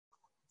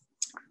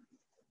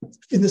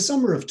In the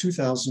summer of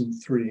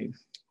 2003,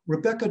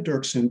 Rebecca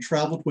Dirksen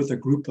traveled with a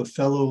group of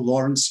fellow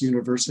Lawrence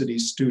University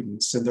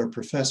students and their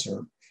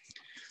professor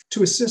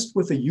to assist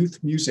with a youth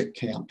music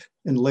camp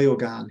in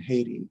Léogâne,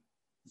 Haiti.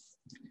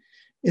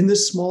 In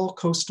this small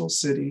coastal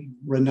city,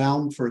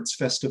 renowned for its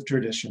festive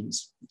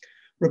traditions,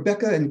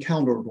 Rebecca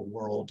encountered a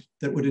world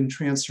that would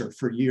entrance her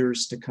for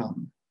years to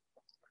come.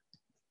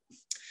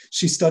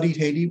 She studied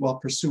Haiti while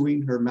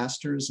pursuing her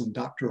master's and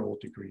doctoral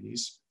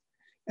degrees,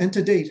 and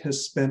to date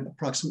has spent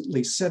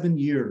approximately 7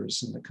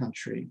 years in the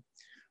country,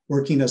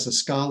 working as a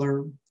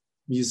scholar,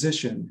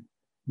 musician,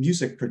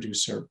 music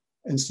producer,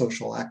 and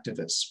social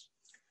activist.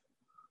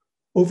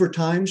 Over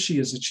time, she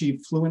has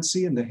achieved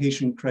fluency in the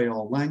Haitian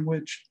Creole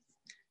language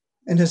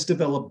and has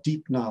developed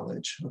deep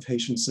knowledge of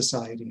Haitian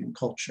society and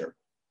culture.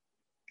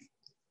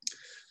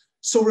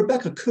 So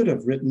Rebecca could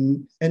have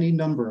written any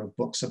number of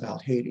books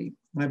about Haiti,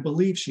 and I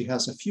believe she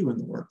has a few in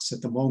the works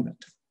at the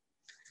moment.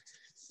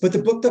 But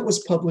the book that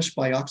was published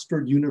by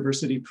Oxford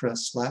University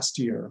Press last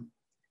year,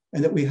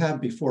 and that we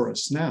have before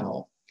us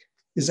now,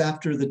 is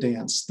After the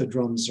Dance, the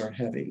Drums Are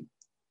Heavy: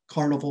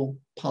 Carnival,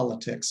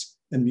 Politics,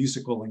 and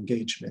Musical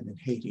Engagement in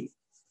Haiti.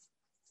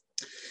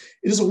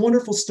 It is a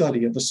wonderful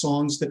study of the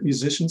songs that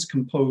musicians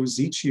compose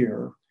each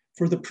year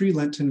for the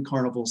pre-Lenten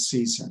Carnival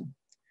season,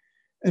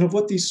 and of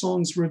what these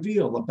songs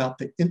reveal about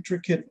the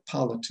intricate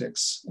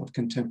politics of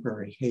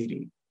contemporary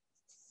Haiti.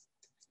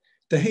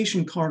 The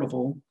Haitian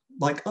Carnival,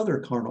 like other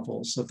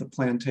carnivals of the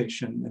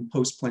plantation and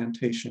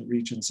post-plantation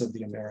regions of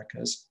the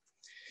Americas,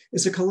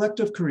 is a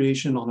collective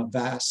creation on a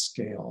vast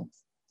scale,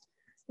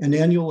 an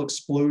annual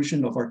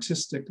explosion of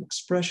artistic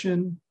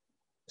expression,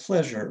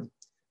 pleasure,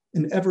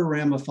 and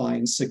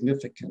ever-ramifying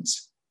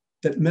significance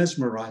that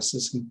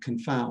mesmerizes and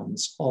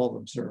confounds all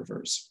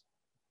observers.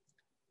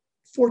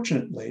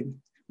 Fortunately,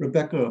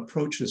 Rebecca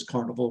approaches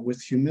Carnival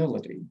with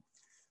humility,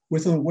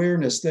 with an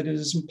awareness that it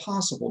is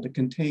impossible to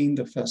contain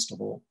the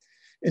festival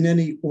in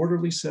any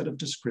orderly set of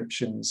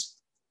descriptions,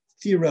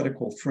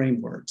 theoretical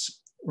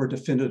frameworks, or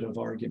definitive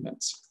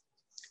arguments.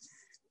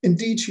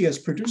 Indeed, she has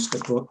produced a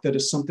book that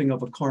is something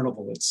of a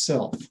carnival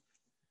itself,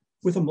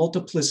 with a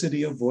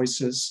multiplicity of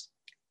voices,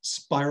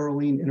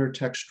 spiraling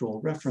intertextual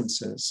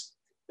references,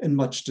 and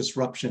much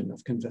disruption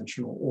of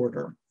conventional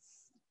order.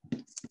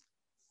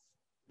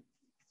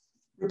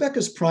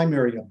 Rebecca's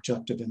primary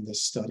objective in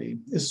this study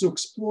is to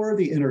explore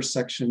the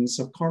intersections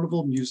of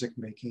carnival music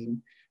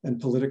making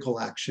and political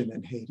action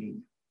in Haiti,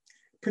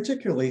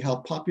 particularly how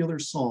popular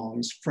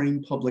songs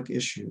frame public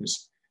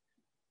issues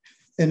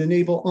and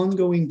enable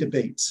ongoing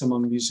debates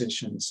among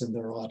musicians and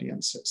their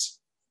audiences.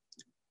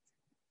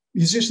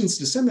 Musicians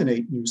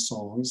disseminate new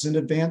songs in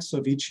advance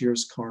of each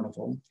year's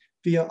carnival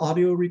via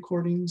audio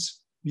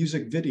recordings,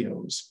 music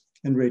videos,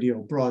 and radio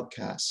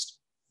broadcasts.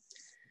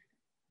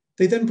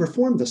 They then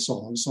perform the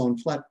songs on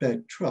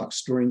flatbed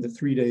trucks during the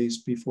 3 days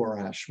before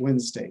Ash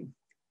Wednesday,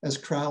 as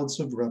crowds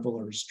of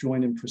revelers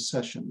join in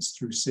processions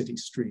through city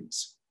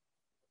streets.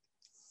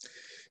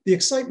 The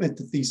excitement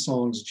that these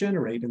songs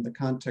generate in the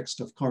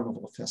context of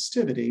carnival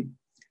festivity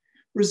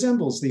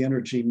resembles the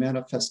energy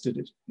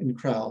manifested in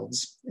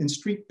crowds in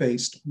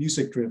street-based,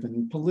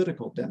 music-driven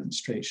political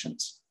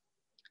demonstrations.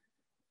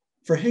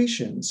 For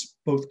Haitians,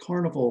 both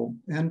carnival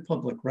and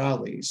public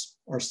rallies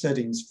are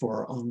settings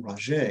for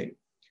enragé,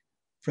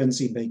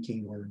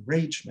 frenzy-making or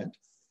enragement,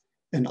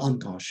 and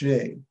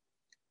engagé,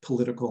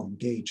 political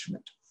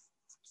engagement.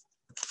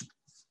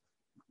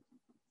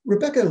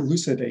 Rebecca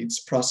elucidates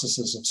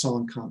processes of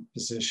song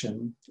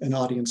composition and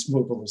audience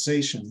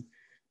mobilization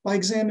by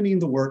examining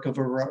the work of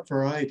a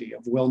variety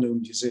of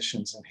well-known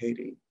musicians in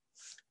Haiti.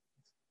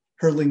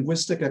 Her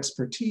linguistic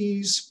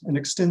expertise and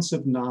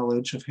extensive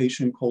knowledge of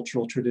Haitian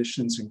cultural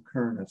traditions and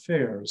current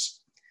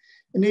affairs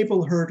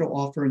enable her to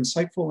offer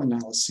insightful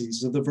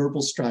analyses of the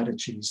verbal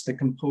strategies that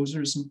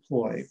composers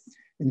employ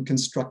in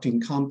constructing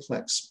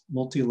complex,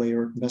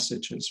 multi-layered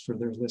messages for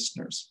their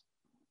listeners.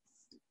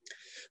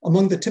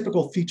 Among the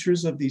typical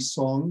features of these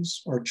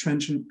songs are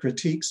trenchant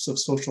critiques of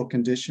social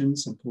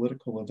conditions and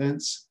political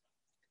events,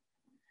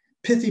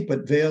 pithy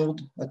but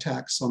veiled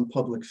attacks on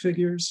public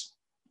figures,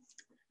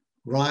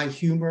 wry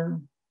humor,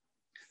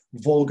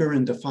 vulgar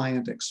and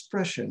defiant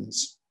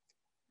expressions,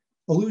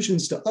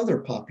 allusions to other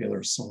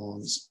popular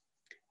songs,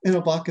 and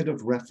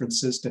evocative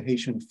references to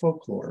Haitian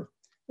folklore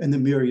and the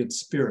myriad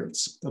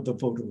spirits of the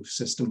Vodou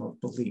system of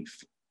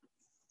belief.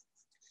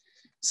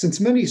 Since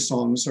many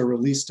songs are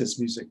released as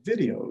music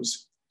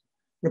videos,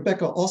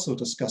 Rebecca also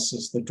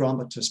discusses the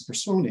dramatis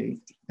personae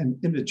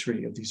and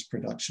imagery of these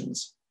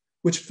productions,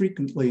 which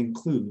frequently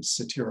includes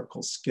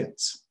satirical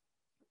skits.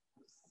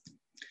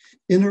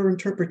 In her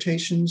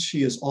interpretations,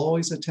 she is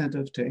always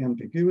attentive to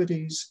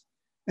ambiguities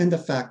and the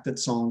fact that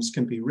songs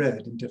can be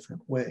read in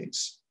different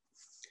ways.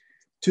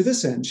 To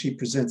this end, she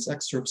presents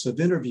excerpts of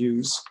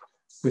interviews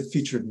with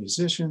featured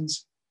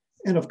musicians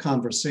and of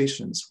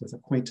conversations with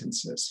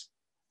acquaintances.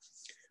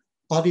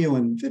 Audio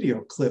and video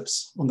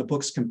clips on the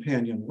book's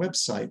companion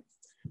website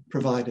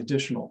provide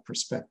additional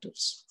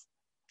perspectives.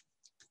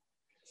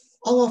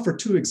 I'll offer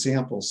 2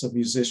 examples of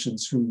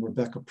musicians whom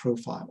Rebecca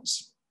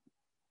profiles.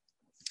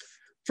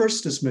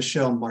 First is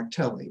Michel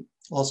Martelly,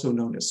 also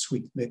known as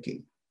Sweet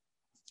Mickey.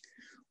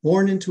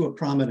 Born into a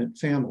prominent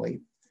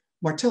family,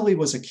 Martelly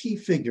was a key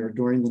figure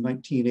during the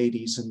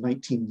 1980s and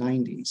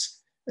 1990s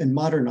in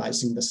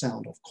modernizing the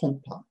sound of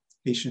compa,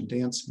 Haitian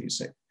dance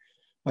music,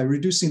 by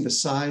reducing the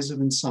size of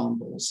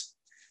ensembles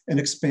and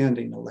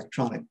expanding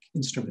electronic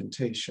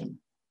instrumentation.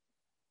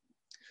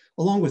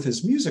 Along with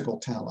his musical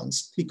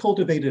talents, he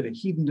cultivated a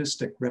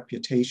hedonistic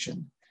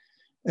reputation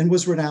and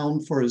was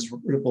renowned for his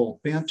ribald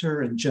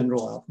banter and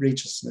general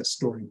outrageousness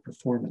during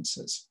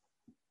performances.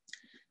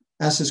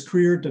 As his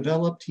career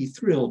developed, he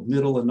thrilled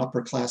middle and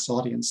upper class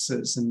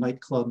audiences in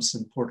nightclubs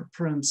in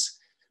Port-au-Prince,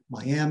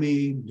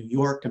 Miami, New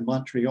York, and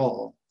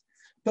Montreal,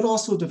 but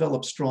also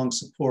developed strong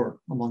support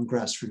among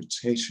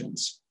grassroots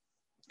Haitians.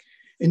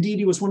 Indeed,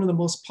 he was one of the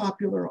most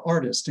popular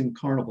artists in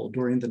Carnival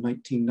during the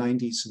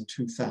 1990s and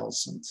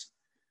 2000s,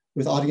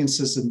 with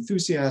audiences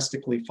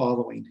enthusiastically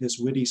following his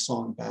witty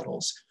song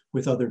battles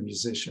with other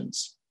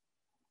musicians.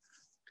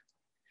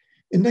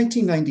 In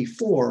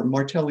 1994,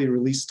 Martelly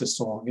released a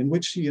song in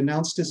which he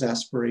announced his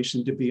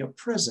aspiration to be a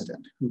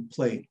president who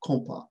played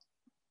compa.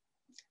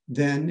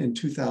 Then in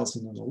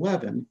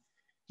 2011,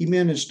 he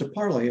managed to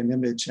parlay an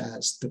image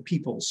as the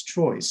people's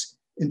choice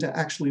into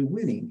actually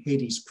winning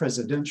Haiti's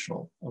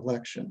presidential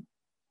election.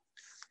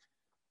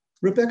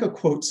 Rebecca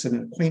quotes an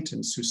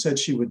acquaintance who said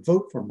she would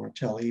vote for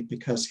Martelly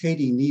because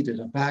Haiti needed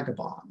a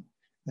vagabond,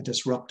 a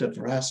disruptive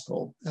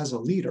rascal, as a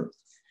leader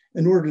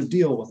in order to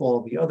deal with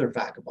all the other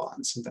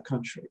vagabonds in the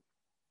country.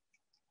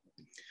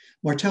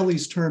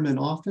 Martelly's term in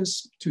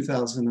office,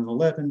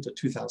 2011 to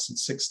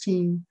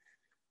 2016,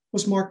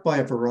 was marked by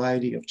a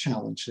variety of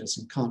challenges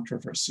and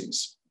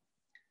controversies.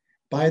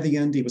 By the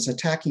end, he was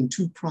attacking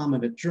two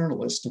prominent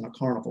journalists in a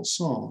Carnival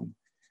song,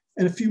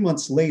 and a few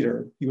months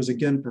later, he was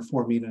again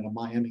performing in a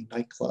Miami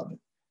nightclub,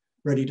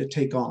 ready to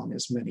take on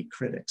as many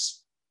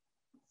critics.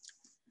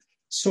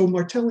 So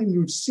Martelly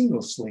moved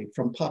seamlessly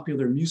from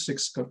popular music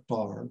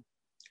star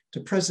to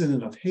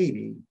president of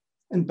Haiti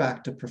and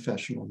back to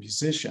professional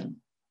musician.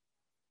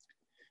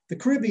 The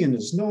Caribbean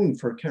is known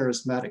for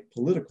charismatic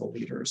political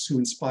leaders who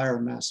inspire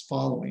mass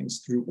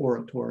followings through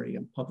oratory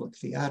and public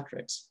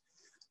theatrics,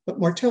 but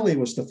Martelly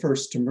was the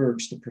first to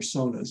merge the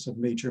personas of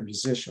major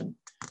musician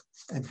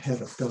and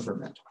head of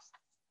government.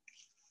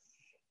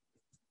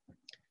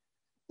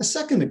 A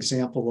second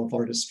example of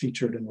artists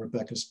featured in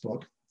Rebecca's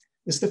book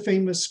is the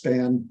famous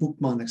band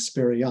Boukman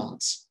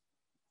Experience,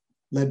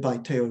 led by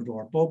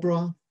Theodore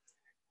Bobra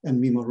and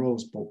Mima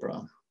Rose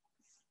Bobra.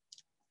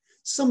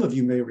 Some of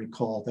you may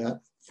recall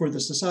that for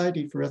the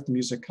Society for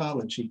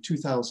Ethnomusicology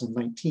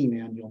 2019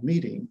 annual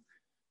meeting,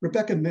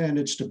 Rebecca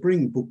managed to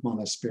bring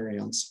Boukman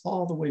Experience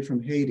all the way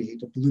from Haiti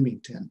to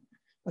Bloomington,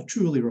 a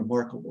truly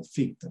remarkable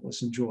feat that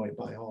was enjoyed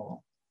by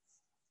all.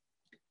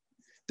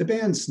 The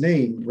band's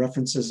name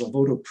references a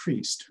Vodou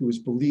priest who is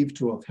believed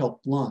to have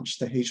helped launch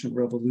the Haitian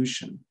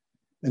Revolution,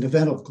 an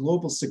event of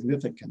global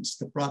significance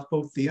that brought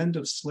both the end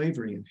of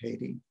slavery in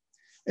Haiti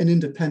and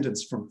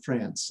independence from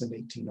France in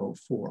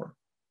 1804.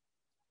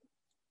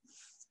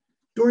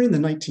 During the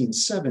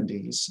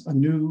 1970s, a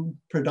new,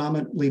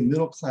 predominantly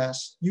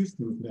middle-class youth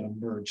movement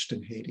emerged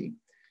in Haiti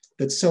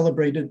that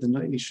celebrated the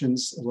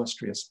nation's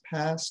illustrious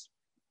past,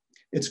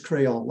 its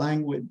Creole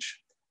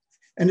language,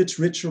 and its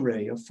rich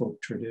array of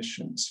folk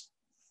traditions.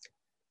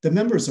 The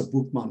members of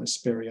Boukman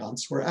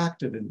Experience were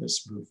active in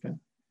this movement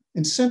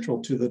and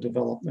central to the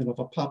development of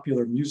a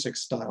popular music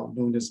style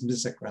known as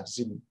musique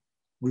racine,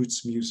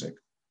 roots music.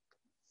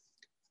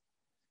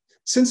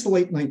 Since the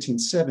late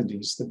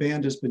 1970s, the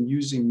band has been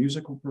using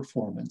musical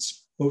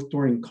performance, both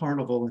during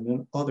Carnival and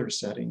in other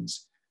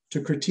settings,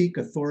 to critique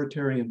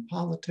authoritarian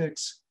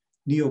politics,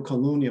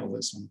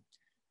 neocolonialism,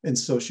 and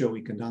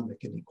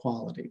socioeconomic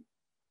inequality.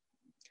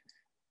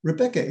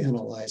 Rebecca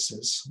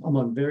analyzes,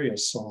 among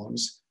various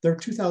songs, their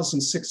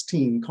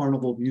 2016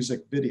 Carnival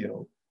music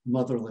video,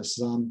 Motherless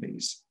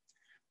Zombies,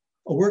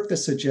 a work that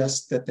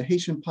suggests that the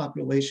Haitian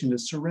population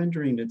is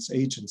surrendering its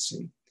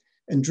agency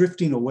and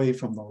drifting away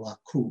from the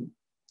lakou,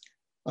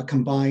 a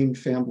combined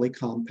family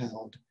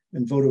compound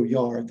and Vodou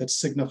yard that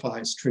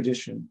signifies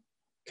tradition,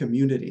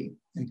 community,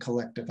 and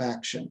collective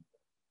action.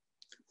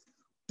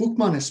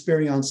 Boukman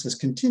Experience has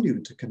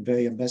continued to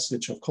convey a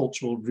message of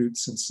cultural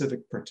roots and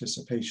civic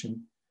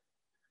participation,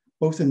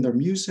 both in their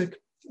music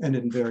and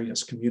in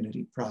various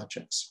community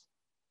projects.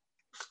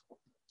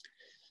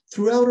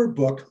 Throughout her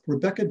book,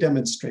 Rebecca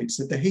demonstrates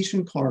that the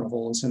Haitian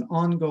Carnival is an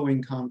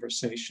ongoing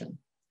conversation,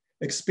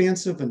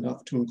 expansive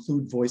enough to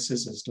include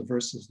voices as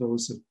diverse as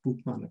those of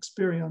Boukman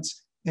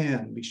Experience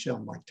and Michel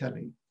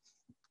Martelly.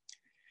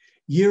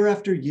 Year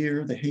after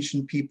year, the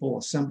Haitian people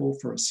assemble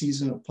for a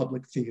season of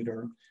public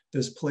theater that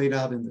is played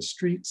out in the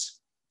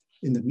streets,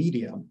 in the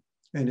media,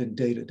 and in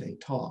day-to-day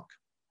talk.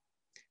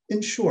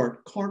 In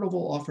short,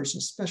 Carnival offers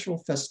a special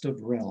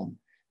festive realm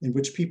in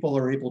which people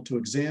are able to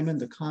examine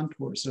the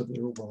contours of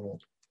their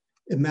world,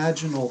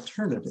 imagine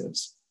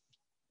alternatives,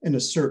 and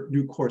assert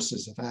new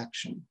courses of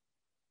action.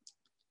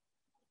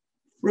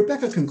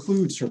 Rebecca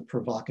concludes her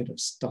provocative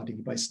study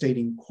by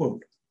stating,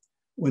 quote,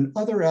 "When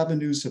other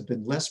avenues have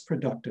been less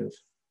productive,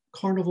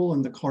 Carnival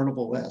and the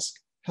Carnivalesque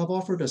have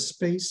offered a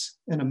space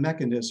and a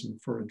mechanism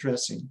for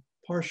addressing,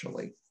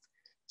 partially,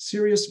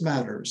 serious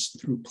matters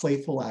through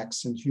playful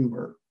acts and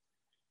humor,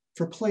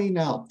 for playing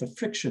out the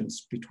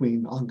frictions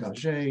between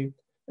engagé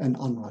and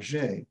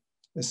enragé,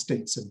 as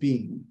states of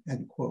being,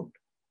 end quote.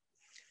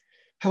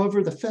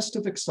 However, the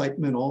festive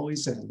excitement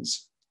always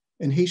ends,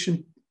 and the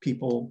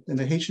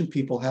Haitian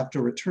people have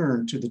to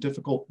return to the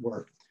difficult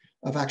work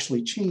of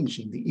actually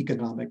changing the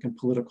economic and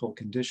political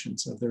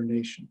conditions of their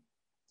nation,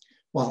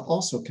 while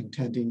also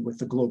contending with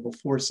the global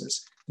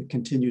forces that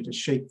continue to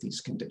shape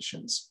these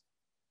conditions.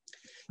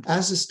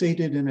 As is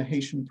stated in a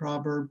Haitian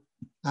proverb,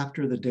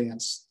 after the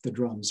dance, the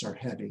drums are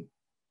heavy.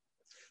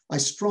 I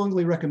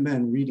strongly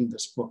recommend reading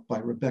this book by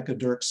Rebecca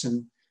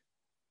Dirksen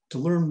to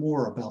learn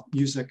more about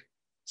music,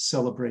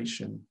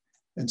 celebration,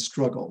 and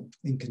struggle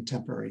in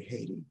contemporary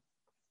Haiti.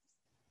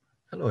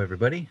 Hello,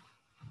 everybody.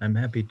 I'm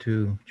happy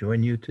to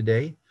join you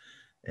today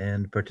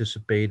and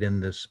participate in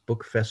this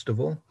book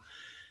festival.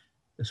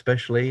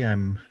 Especially,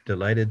 I'm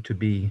delighted to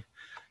be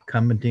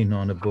commenting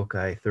on a book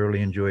I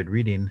thoroughly enjoyed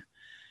reading,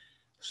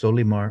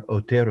 Solimar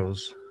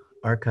Otero's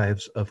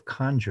Archives of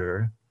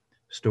Conjure,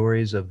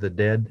 Stories of the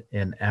Dead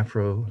in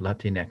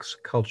Afro-Latinx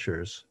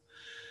Cultures,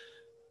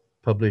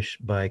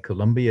 published by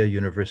Columbia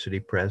University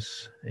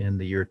Press in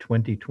the year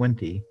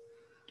 2020.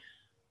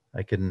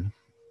 I can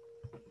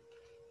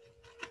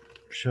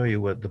show you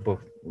what the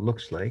book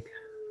looks like.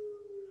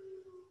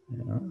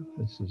 Yeah,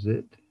 this is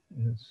it.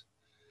 It's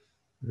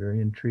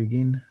very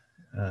intriguing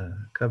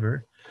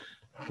cover,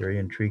 very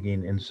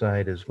intriguing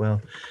inside as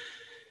well.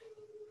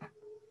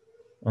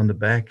 On the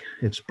back,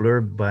 it's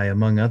blurbed by,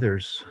 among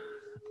others,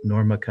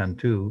 Norma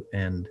Cantu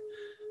and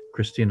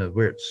Christina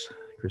Wirtz.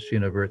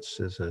 Christina Wirtz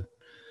is a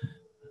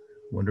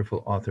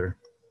wonderful author,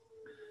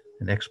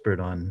 an expert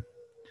on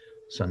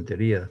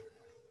Santeria.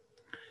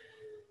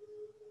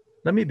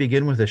 Let me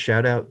begin with a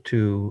shout out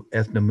to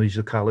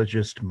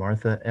ethnomusicologist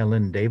Martha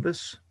Ellen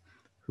Davis,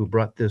 who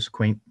brought this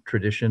quaint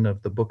tradition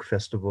of the book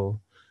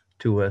festival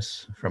to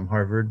us from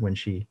Harvard when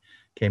she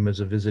came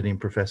as a visiting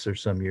professor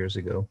some years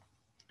ago.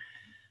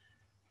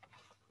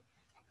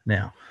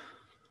 Now,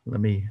 let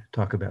me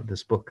talk about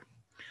this book.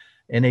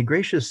 In a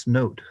gracious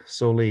note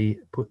solely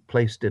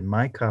placed in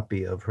my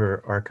copy of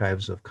her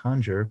Archives of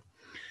Conjure,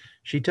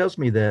 she tells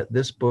me that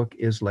this book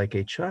is like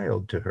a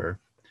child to her,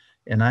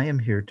 and I am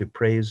here to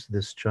praise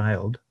this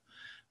child,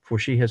 for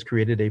she has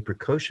created a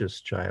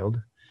precocious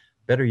child,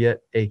 better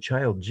yet, a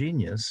child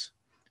genius,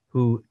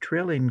 who,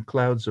 trailing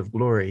clouds of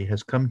glory,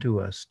 has come to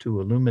us to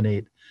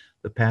illuminate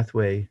the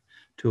pathway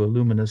to a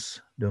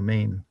luminous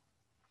domain.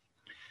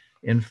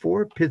 In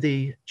 4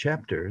 pithy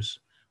chapters,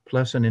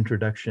 plus an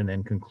introduction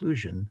and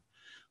conclusion,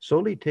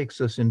 Soli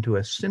takes us into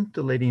a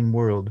scintillating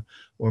world,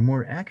 or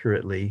more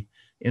accurately,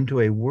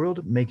 into a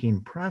world-making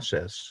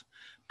process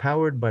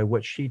powered by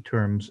what she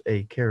terms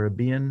a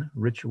Caribbean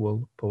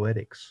ritual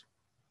poetics.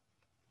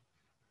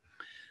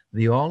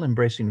 The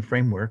all-embracing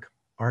framework,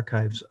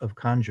 Archives of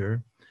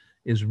Conjure,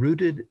 is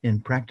rooted in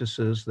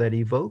practices that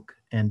evoke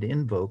and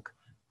invoke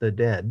the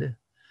dead,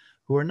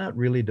 who are not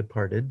really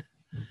departed,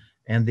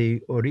 and the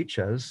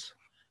Orichas,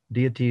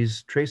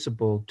 deities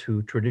traceable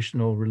to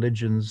traditional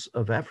religions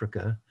of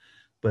Africa,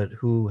 but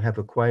who have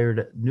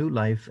acquired new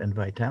life and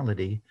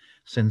vitality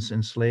since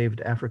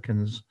enslaved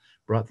Africans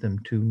brought them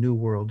to New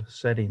World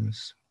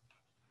settings.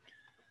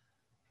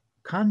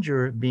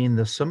 Conjure being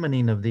the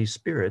summoning of these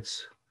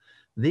spirits,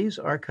 these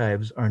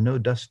archives are no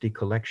dusty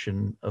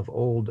collection of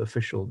old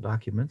official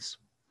documents,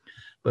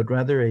 but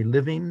rather a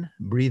living,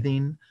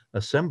 breathing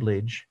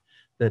assemblage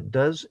that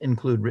does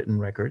include written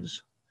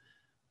records,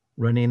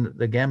 running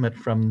the gamut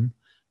from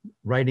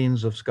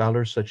writings of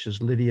scholars such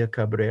as Lydia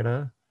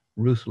Cabrera,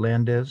 Ruth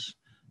Landes,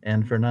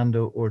 and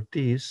Fernando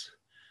Ortiz,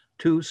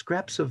 to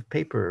scraps of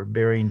paper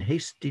bearing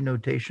hasty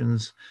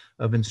notations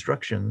of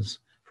instructions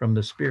from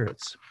the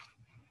spirits.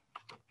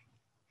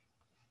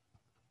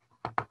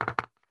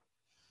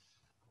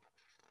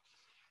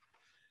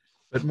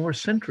 But more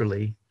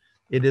centrally,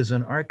 it is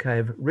an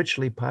archive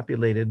richly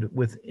populated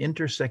with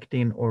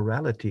intersecting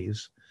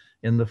oralities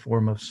in the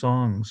form of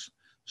songs,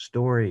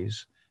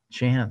 stories,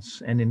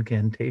 chants, and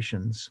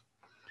incantations.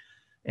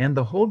 And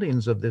the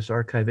holdings of this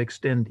archive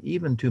extend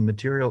even to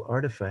material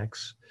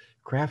artifacts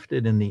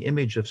crafted in the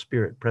image of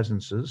spirit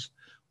presences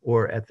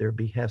or at their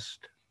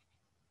behest.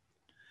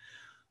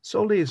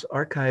 Soli's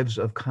Archives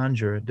of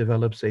Conjure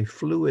develops a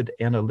fluid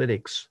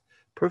analytics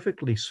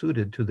perfectly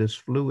suited to this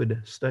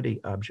fluid study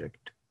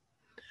object.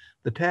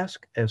 The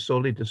task, as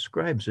Soli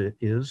describes it,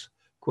 is,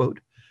 quote,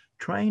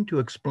 trying to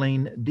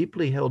explain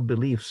deeply held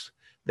beliefs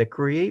that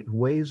create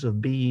ways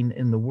of being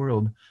in the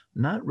world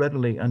not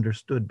readily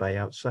understood by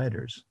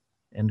outsiders,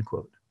 end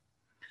quote.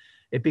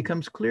 It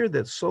becomes clear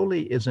that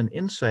Soli is an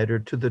insider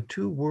to the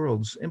two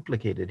worlds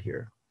implicated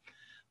here,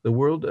 the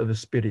world of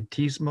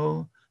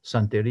Espiritismo,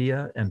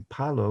 Santeria, and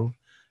Palo,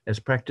 as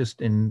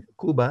practiced in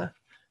Cuba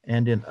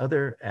and in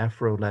other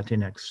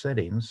Afro-Latinx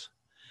settings,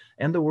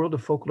 and the world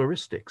of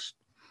folkloristics,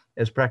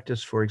 as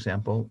practiced, for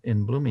example,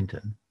 in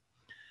Bloomington.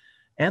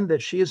 and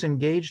that she is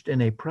engaged in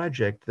a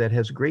project that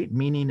has great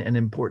meaning and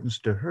importance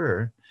to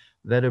her,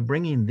 that of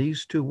bringing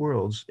these two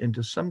worlds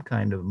into some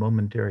kind of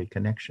momentary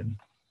connection.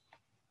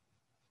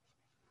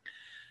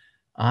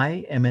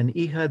 I am an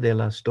hija de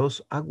las dos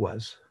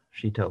aguas,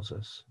 she tells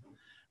us,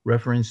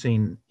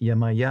 referencing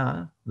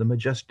Yamaya, the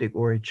majestic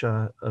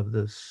Oricha of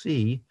the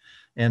sea,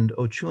 and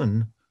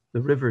Ochun,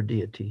 the river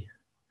deity.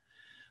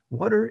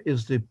 Water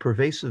is the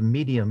pervasive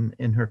medium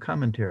in her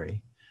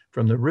commentary,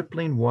 from the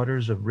rippling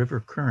waters of river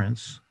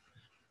currents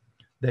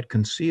that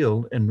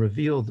conceal and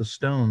reveal the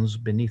stones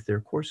beneath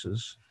their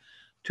courses,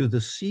 to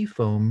the sea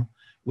foam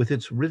with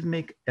its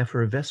rhythmic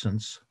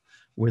effervescence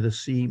where the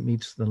sea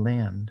meets the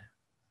land.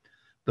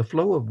 The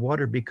flow of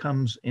water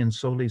becomes, in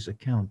Soli's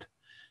account,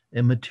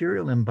 a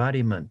material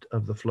embodiment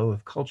of the flow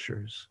of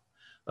cultures,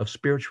 of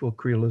spiritual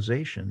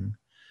creolization,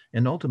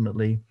 and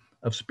ultimately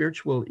of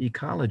spiritual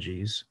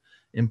ecologies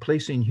in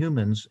placing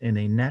humans in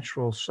a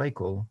natural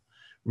cycle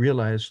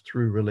realized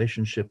through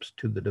relationships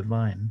to the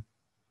divine.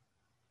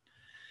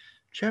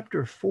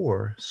 Chapter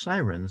 4,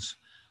 Sirens,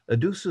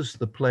 adduces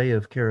the play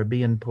of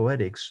Caribbean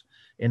poetics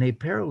in a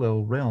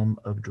parallel realm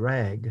of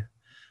drag,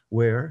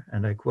 where,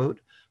 and I quote,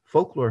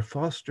 folklore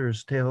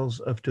fosters tales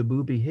of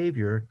taboo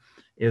behavior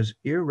as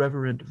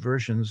irreverent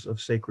versions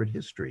of sacred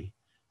history,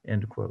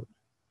 end quote.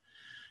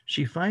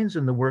 She finds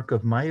in the work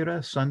of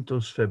Mayra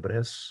Santos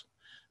Febres,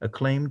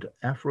 acclaimed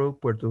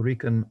Afro-Puerto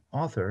Rican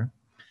author,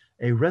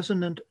 a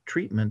resonant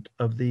treatment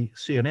of the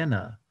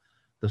sirena,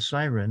 the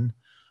siren,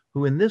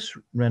 who in this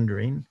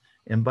rendering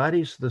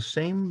embodies the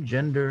same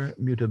gender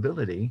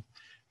mutability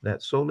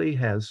that Soli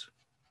has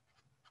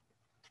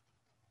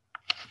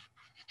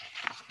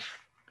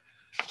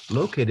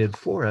located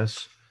for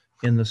us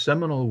in the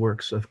seminal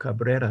works of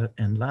Cabrera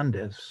and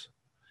Landes.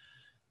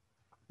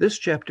 This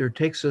chapter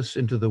takes us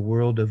into the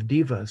world of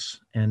divas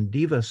and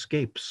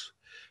divascapes,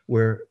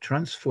 where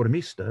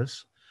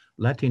transformistas,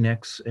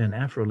 Latinx and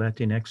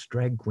Afrolatinx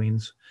drag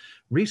queens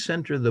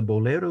recenter the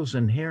bolero's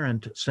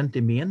inherent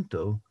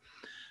sentimiento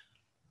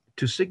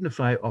to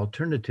signify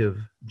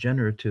alternative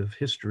generative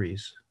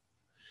histories.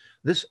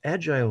 This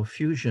agile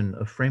fusion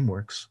of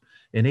frameworks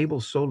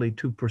enables Soli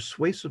to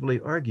persuasively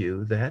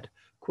argue that,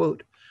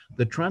 quote,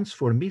 the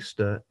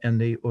transformista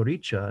and the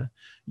oricha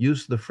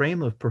use the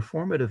frame of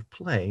performative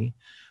play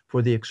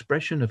for the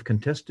expression of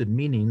contested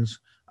meanings,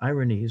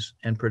 ironies,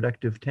 and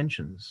productive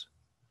tensions.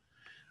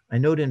 I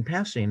note in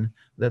passing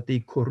that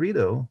the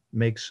corrido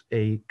makes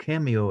a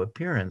cameo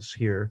appearance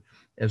here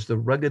as the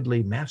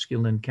ruggedly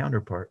masculine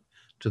counterpart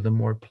to the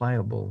more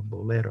pliable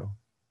bolero.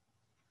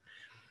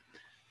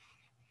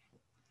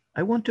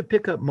 I want to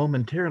pick up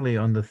momentarily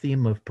on the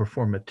theme of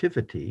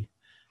performativity,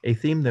 a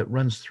theme that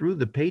runs through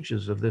the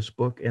pages of this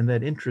book and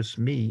that interests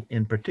me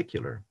in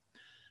particular.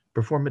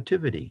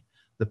 Performativity,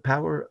 the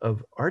power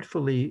of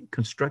artfully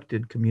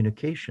constructed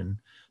communication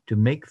to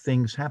make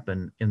things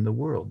happen in the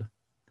world.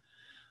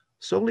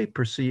 Soli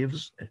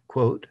perceives,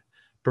 quote,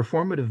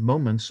 performative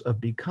moments of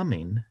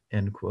becoming,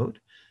 end quote,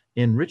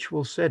 in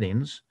ritual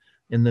settings,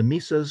 in the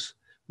misas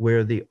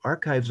where the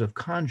archives of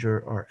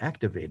Conjure are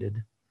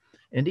activated,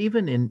 and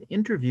even in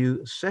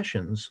interview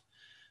sessions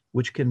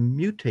which can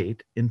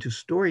mutate into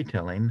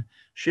storytelling,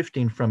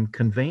 shifting from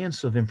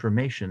conveyance of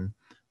information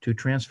to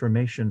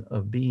transformation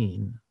of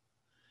being.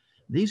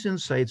 These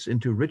insights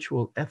into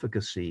ritual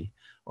efficacy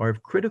are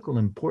of critical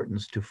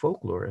importance to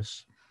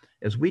folklorists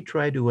as we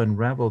try to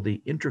unravel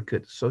the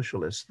intricate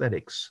social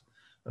aesthetics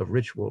of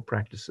ritual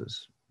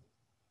practices.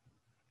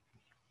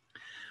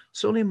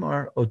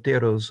 Solimar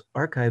Otero's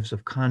Archives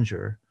of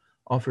Conjure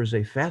offers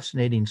a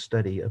fascinating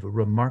study of a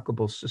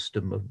remarkable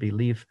system of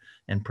belief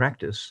and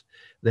practice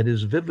that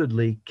is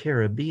vividly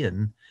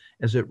Caribbean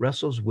as it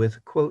wrestles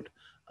with, quote,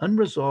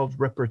 unresolved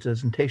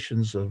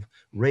representations of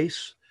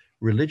race,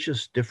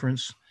 religious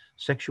difference,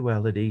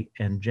 sexuality,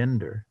 and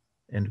gender,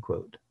 end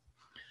quote.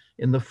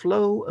 In the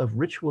flow of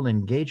ritual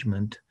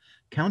engagement,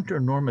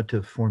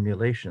 counter-normative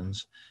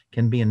formulations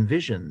can be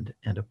envisioned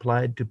and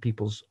applied to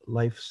people's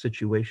life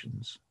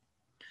situations.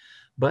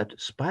 But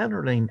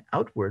spiraling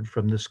outward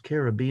from this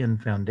Caribbean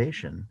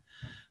foundation,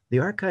 the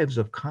Archives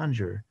of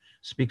Conjure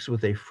speaks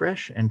with a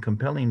fresh and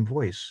compelling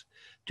voice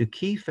to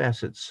key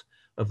facets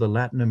of the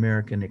Latin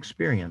American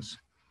experience,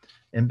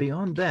 and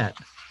beyond that,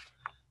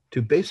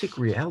 to basic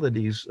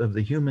realities of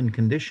the human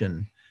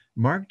condition,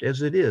 marked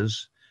as it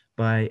is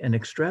by an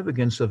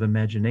extravagance of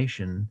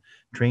imagination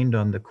trained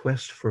on the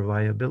quest for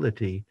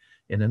viability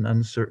in an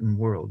uncertain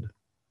world.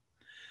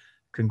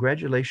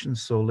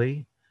 Congratulations,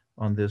 Soli,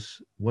 on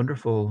this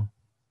wonderful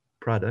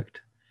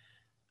product.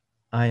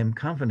 I am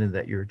confident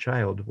that your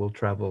child will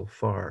travel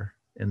far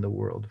in the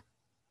world.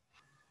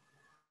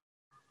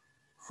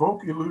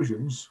 Folk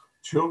Illusions,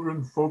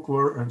 Children,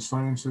 Folklore, and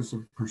Sciences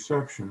of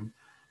Perception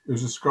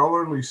is a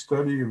scholarly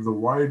study of the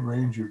wide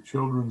range of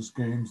children's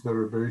games that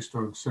are based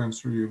on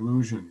sensory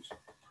illusions.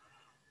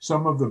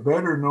 Some of the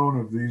better known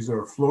of these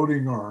are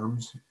Floating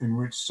Arms, in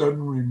which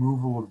sudden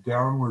removal of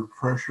downward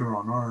pressure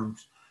on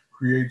arms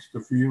creates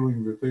the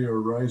feeling that they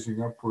are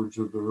rising upwards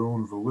of their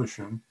own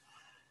volition.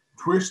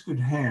 Twisted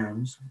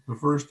hands, the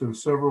first of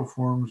several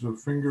forms of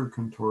finger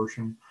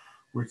contortion,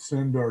 which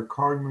send our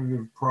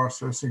cognitive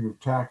processing of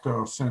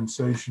tactile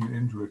sensation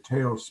into a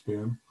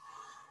tailspin,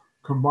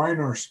 combine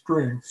our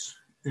strengths,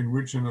 in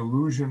which an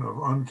illusion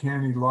of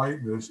uncanny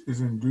lightness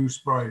is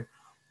induced by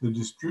the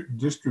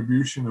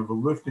distribution of a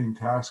lifting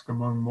task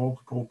among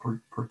multiple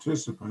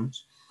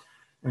participants,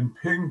 and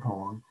ping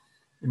pong,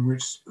 in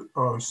which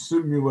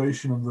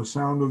simulation of the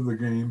sound of the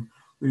game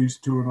leads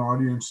to an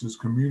audience's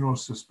communal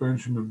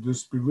suspension of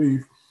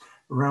disbelief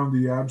around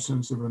the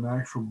absence of an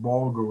actual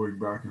ball going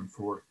back and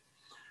forth.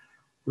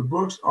 The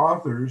book's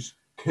authors,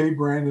 K.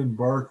 Brandon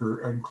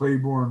Barker and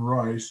Claiborne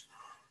Rice,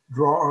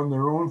 draw on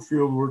their own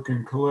fieldwork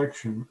and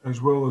collection,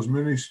 as well as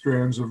many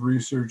strands of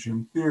research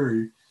and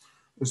theory,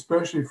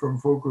 especially from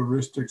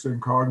folkloristics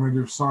and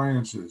cognitive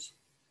sciences.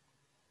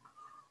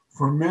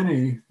 For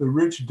many, the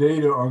rich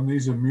data on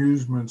these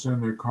amusements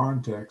and their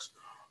context,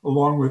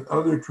 along with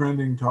other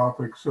trending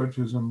topics such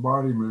as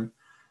embodiment,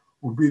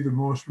 will be the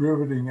most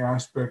riveting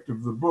aspect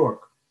of the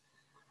book.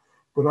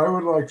 But I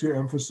would like to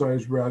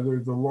emphasize rather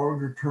the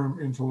longer-term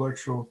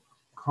intellectual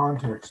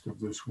context of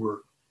this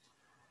work.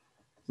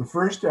 The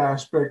first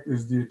aspect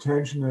is the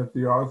attention that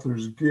the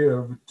authors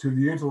give to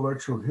the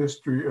intellectual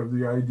history of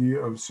the idea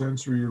of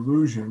sensory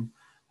illusion,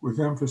 with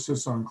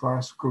emphasis on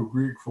classical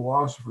Greek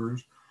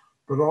philosophers,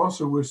 but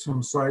also with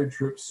some side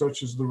trips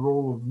such as the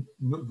role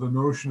of the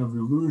notion of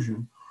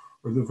illusion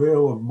or the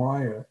veil of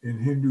Maya in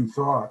Hindu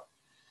thought.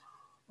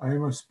 I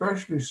am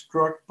especially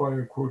struck by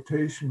a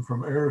quotation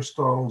from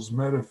Aristotle's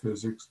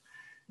Metaphysics,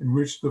 in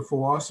which the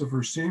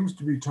philosopher seems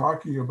to be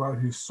talking about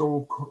his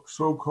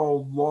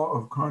so-called law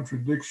of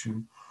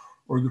contradiction,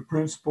 or the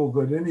principle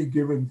that any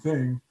given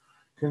thing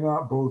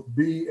cannot both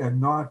be and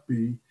not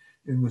be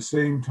in the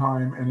same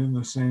time and in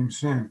the same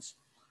sense.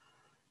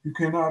 You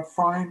cannot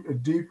find a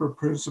deeper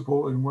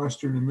principle in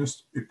Western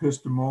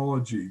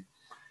epistemology.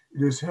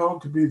 It is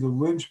held to be the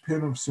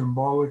linchpin of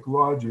symbolic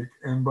logic,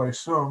 and by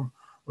some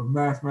of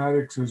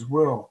mathematics as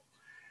well.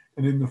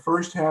 And in the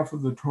first half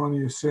of the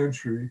 20th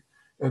century,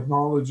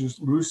 ethnologist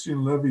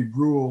Lucien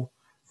Levy-Bruhl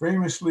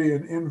famously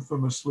and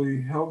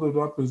infamously held it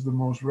up as the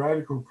most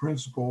radical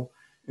principle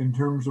in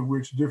terms of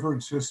which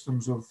different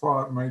systems of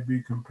thought might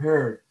be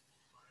compared.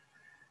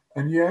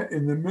 And yet,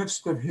 in the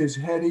midst of his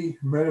heady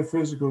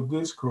metaphysical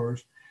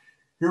discourse,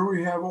 here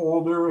we have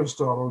old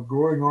Aristotle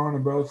going on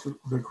about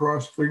the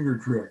cross-finger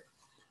trick.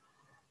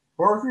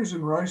 Barker's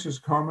and Rice's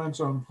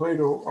comments on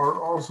Plato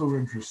are also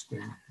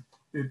interesting.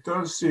 It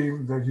does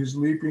seem that his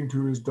leaping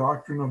to his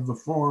doctrine of the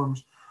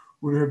forms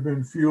would have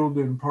been fueled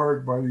in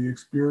part by the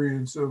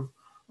experience of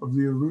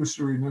the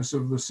illusoriness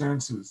of the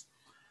senses.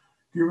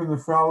 Given the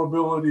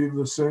fallibility of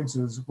the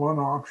senses, one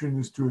option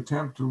is to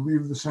attempt to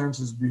leave the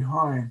senses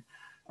behind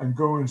and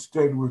go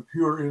instead with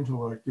pure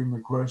intellect in the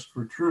quest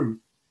for truth.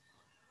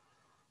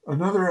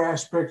 Another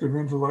aspect of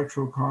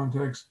intellectual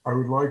context I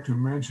would like to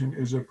mention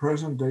is a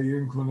present-day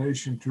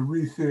inclination to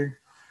rethink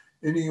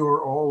any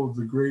or all of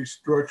the great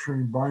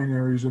structuring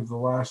binaries of the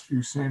last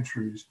few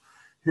centuries,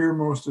 here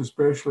most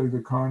especially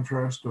the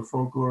contrast of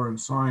folklore and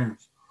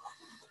science.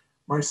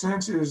 My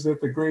sense is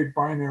that the great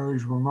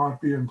binaries will not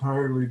be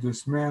entirely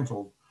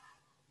dismantled,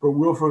 but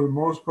will for the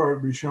most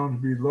part be shown to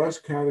be less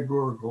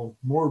categorical,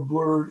 more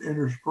blurred,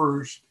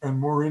 interspersed, and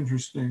more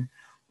interesting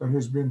than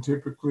has been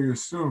typically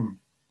assumed.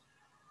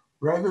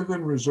 Rather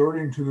than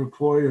resorting to the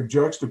ploy of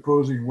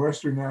juxtaposing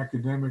Western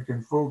academic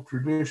and folk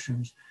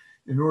traditions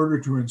in order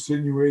to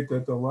insinuate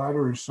that the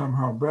latter is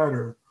somehow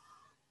better,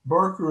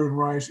 Barker and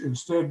Rice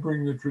instead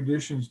bring the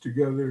traditions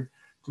together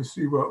to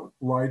see what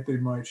light they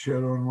might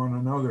shed on one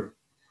another.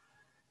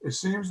 It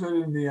seems that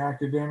in the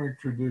academic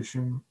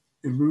tradition,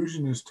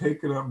 illusion is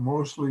taken up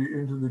mostly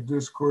into the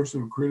discourse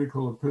of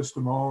critical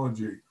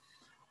epistemology.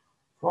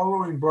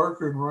 Following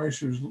Barker and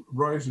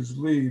Rice's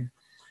lead,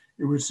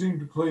 it would seem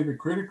to play the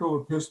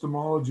critical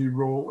epistemology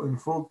role in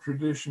folk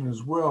tradition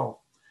as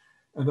well.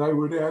 And I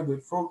would add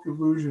that folk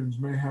illusions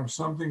may have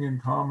something in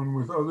common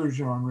with other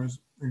genres,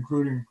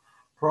 including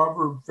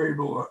proverb,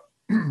 fable,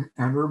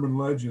 and urban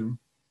legend,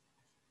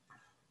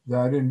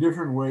 that in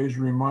different ways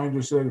remind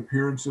us that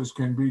appearances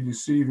can be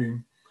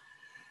deceiving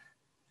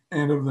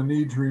and of the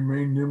need to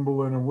remain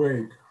nimble and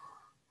awake.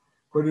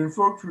 But in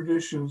folk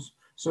traditions,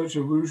 such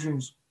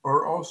illusions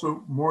are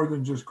also more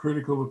than just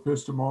critical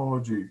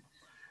epistemology.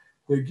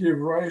 They give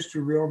rise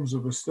to realms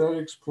of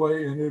aesthetics,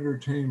 play, and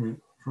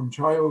entertainment, from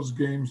child's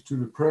games to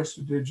the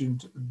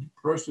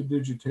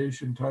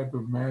prestidigitation type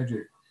of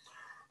magic.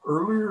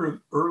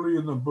 Early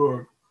in the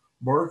book,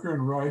 Barker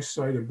and Rice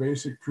cite a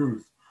basic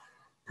truth: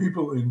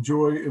 people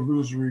enjoy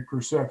illusory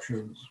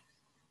perceptions.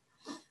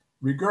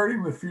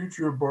 Regarding the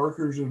future of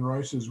Barker's and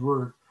Rice's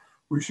work,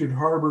 we should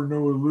harbor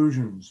no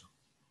illusions.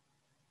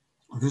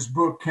 This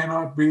book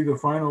cannot be the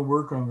final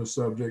work on the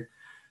subject,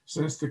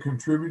 since the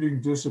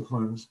contributing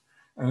disciplines,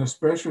 and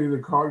especially the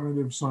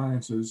cognitive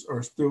sciences,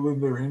 are still in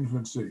their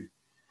infancy.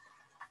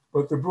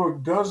 But the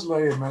book does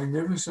lay a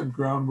magnificent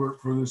groundwork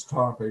for this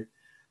topic,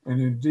 and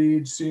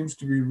indeed seems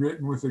to be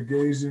written with a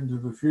gaze into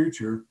the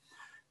future,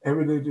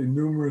 evident in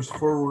numerous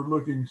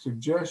forward-looking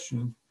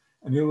suggestions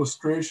and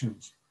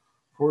illustrations.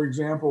 For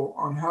example,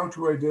 on how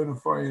to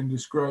identify and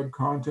describe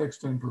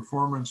context and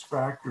performance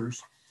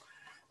factors,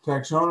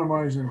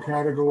 taxonomize and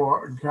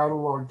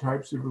catalog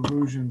types of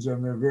illusions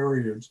and their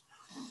variants,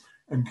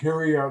 and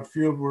carry out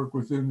fieldwork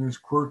within this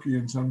quirky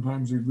and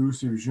sometimes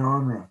elusive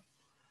genre.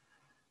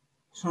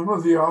 Some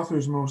of the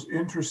author's most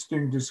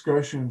interesting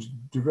discussions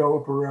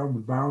develop around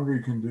the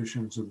boundary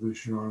conditions of this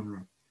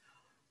genre.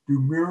 Do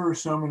mirror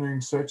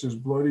summonings such as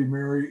Bloody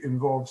Mary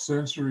involve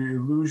sensory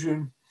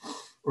illusion,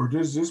 or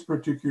does this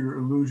particular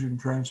illusion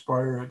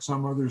transpire at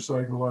some other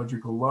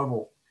psychological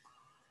level?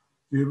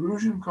 The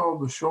illusion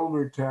called the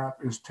shoulder tap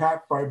is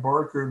tapped by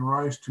Barker and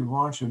Rice to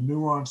launch a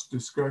nuanced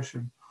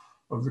discussion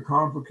of the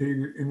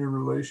complicated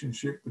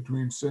interrelationship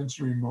between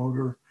sensory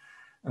motor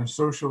and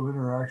social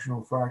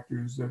interactional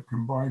factors that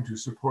combine to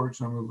support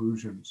some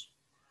illusions.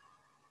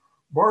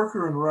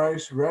 Barker and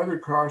Rice rather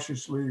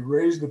cautiously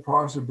raised the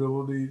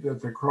possibility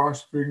that the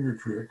cross-finger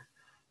trick,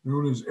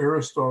 known as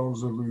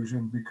Aristotle's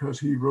illusion because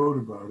he wrote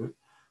about it,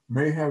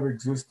 may have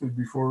existed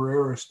before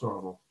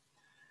Aristotle.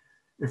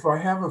 If I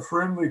have a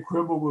friendly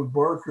quibble with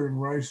Barker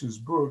and Rice's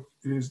book,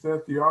 it is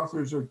that the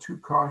authors are too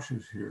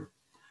cautious here.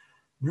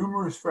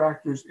 Numerous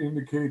factors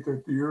indicate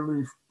that the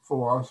early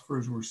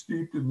philosophers were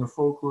steeped in the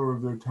folklore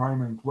of their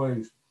time and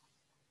place.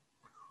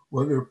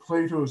 Whether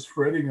Plato's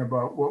fretting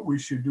about what we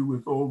should do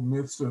with old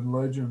myths and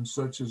legends,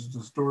 such as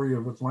the story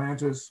of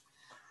Atlantis,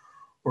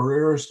 or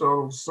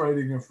Aristotle's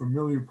citing of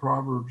familiar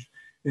proverbs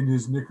in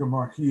his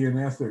Nicomachean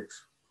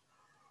Ethics.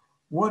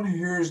 One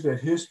hears that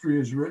history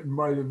is written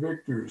by the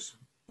victors.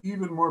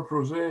 Even more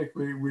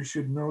prosaically, we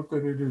should note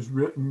that it is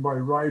written by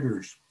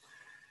writers.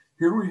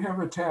 Here we have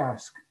a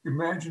task,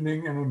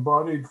 imagining an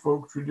embodied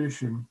folk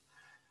tradition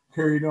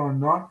carried on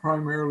not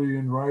primarily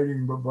in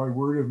writing, but by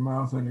word of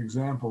mouth and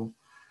example,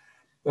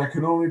 that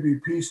can only be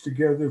pieced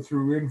together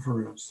through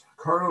inference.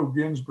 Carlo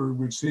Ginzburg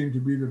would seem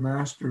to be the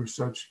master of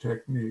such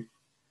technique.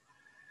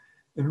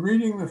 In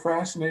reading the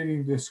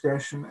fascinating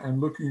discussion and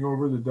looking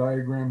over the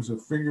diagrams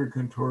of finger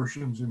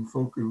contortions in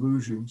folk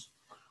illusions,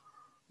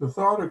 the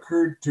thought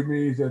occurred to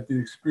me that the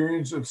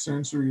experience of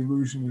sensory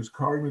illusion is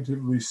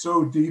cognitively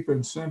so deep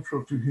and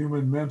central to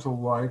human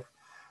mental life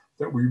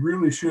that we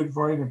really should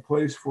find a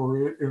place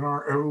for it in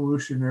our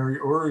evolutionary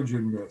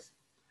origin myth.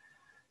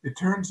 It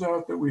turns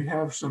out that we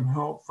have some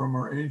help from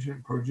our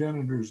ancient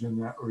progenitors in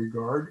that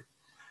regard,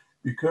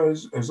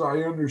 because as I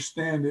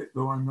understand it,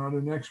 though I'm not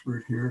an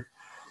expert here,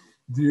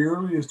 the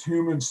earliest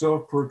human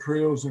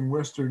self-portrayals in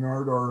Western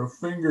art are of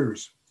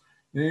fingers,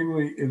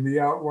 namely in the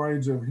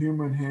outlines of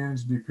human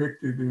hands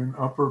depicted in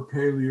Upper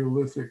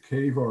Paleolithic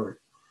cave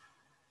art.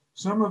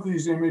 Some of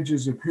these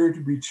images appear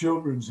to be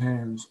children's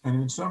hands,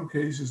 and in some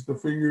cases the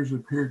fingers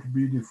appear to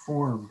be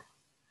deformed.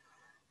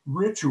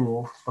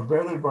 Ritual,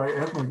 abetted by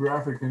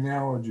ethnographic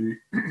analogy,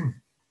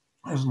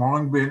 has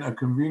long been a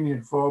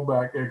convenient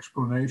fallback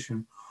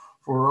explanation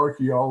for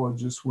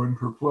archaeologists when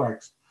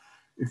perplexed.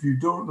 If you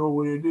don't know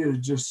what it is,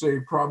 just say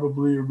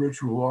probably a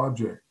ritual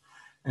object.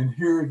 And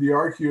here the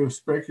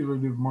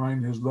archaeo-speculative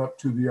mind has leapt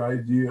to the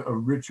idea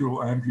of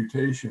ritual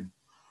amputation.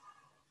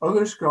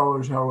 Other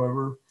scholars,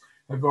 however,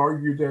 have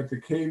argued that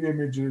the cave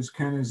images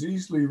can as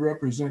easily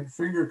represent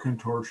finger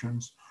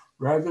contortions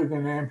rather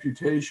than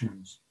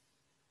amputations.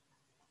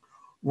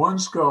 One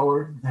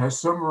scholar has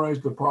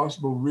summarized the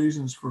possible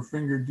reasons for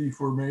finger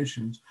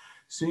deformations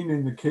seen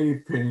in the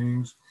cave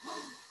paintings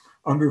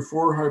under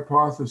 4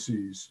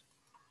 hypotheses: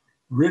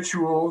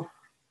 ritual,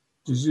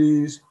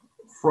 disease,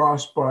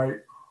 frostbite,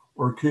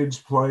 or kids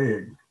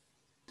playing.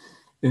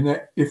 In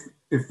that,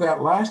 if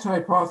that last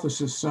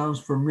hypothesis sounds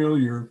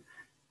familiar,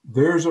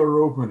 there's our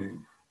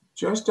opening.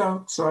 Just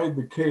outside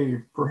the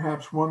cave,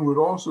 perhaps one would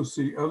also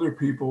see other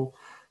people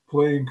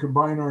playing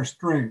Combine Our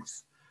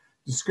Strengths,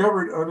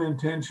 discovered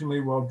unintentionally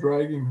while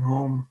dragging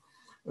home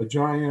a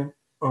giant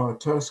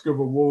tusk of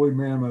a woolly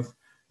mammoth,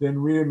 then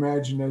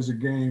reimagined as a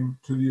game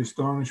to the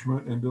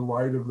astonishment and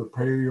delight of the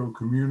paleo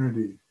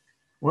community.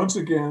 Once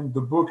again,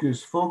 the book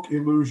is Folk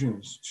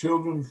Illusions,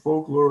 Children,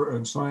 Folklore,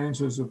 and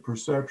Sciences of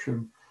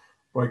Perception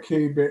by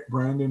K.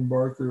 Brandon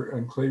Barker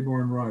and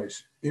Claiborne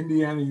Rice,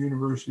 Indiana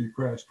University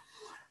Press,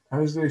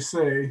 as they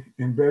say,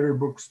 in better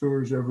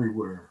bookstores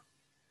everywhere.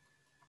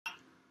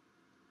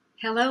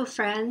 Hello,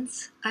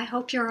 friends. I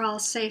hope you're all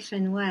safe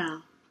and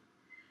well.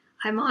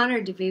 I'm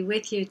honored to be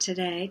with you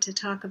today to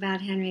talk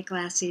about Henry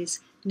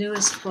Glassie's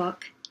newest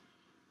book,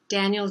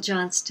 Daniel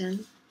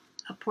Johnston,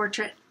 A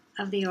Portrait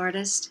of the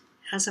Artist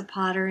as a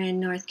Potter in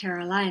North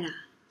Carolina.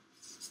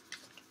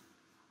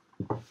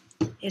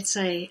 It's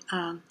a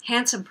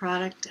handsome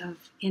product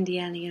of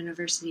Indiana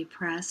University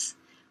Press,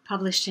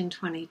 published in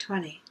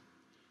 2020.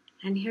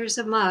 And here's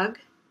a mug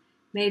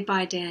made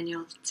by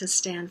Daniel to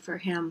stand for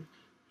him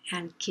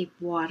and keep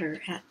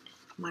water at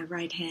my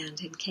right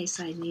hand in case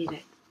I need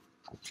it.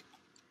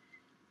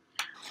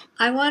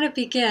 I want to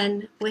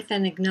begin with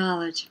an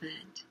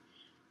acknowledgement.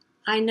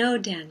 I know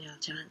Daniel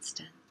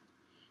Johnston.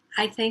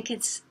 I think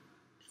it's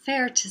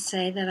fair to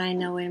say that I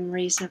know him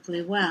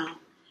reasonably well,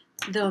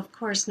 though of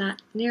course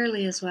not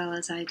nearly as well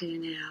as I do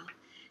now,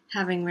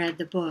 having read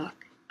the book.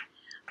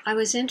 I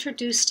was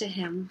introduced to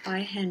him by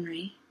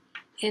Henry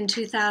in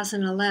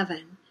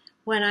 2011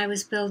 when I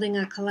was building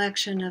a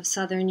collection of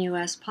Southern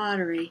U.S.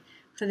 pottery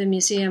for the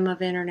Museum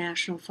of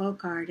International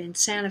Folk Art in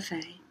Santa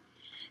Fe,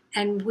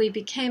 and we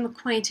became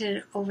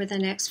acquainted over the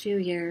next few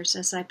years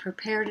as I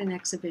prepared an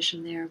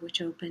exhibition there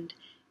which opened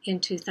in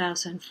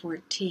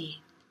 2014.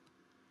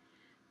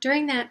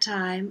 During that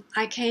time,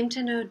 I came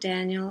to know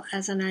Daniel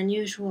as an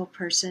unusual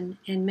person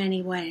in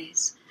many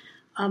ways,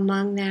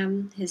 among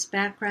them his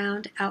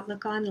background,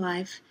 outlook on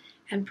life,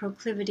 and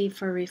proclivity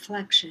for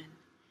reflection.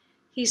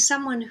 He's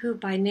someone who,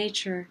 by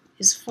nature,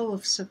 is full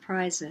of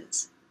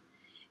surprises.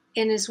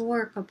 In his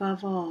work,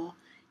 above all,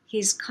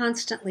 he's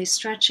constantly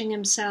stretching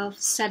himself,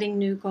 setting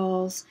new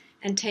goals,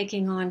 and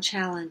taking on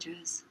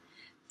challenges.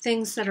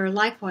 Things that are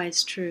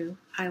likewise true,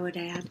 I would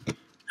add,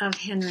 of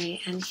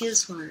Henry and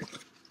his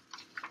work.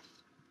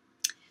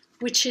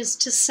 Which is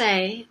to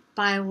say,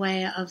 by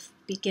way of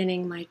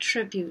beginning my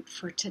tribute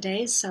for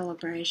today's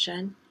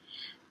celebration,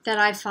 that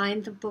I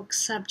find the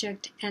book's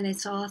subject and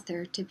its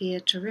author to be a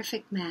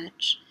terrific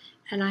match,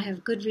 and I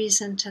have good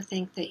reason to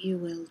think that you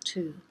will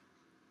too.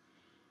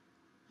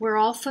 We're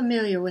all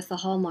familiar with the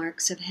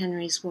hallmarks of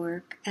Henry's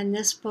work, and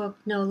this book,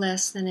 no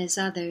less than his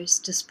others,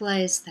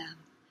 displays them.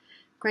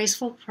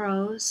 Graceful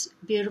prose,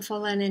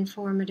 beautiful and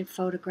informative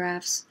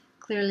photographs,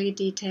 clearly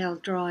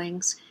detailed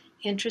drawings,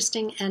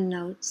 interesting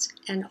endnotes,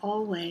 and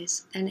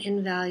always an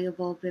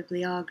invaluable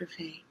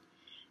bibliography.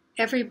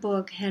 Every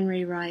book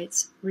Henry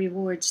writes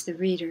rewards the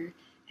reader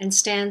and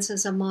stands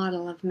as a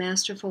model of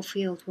masterful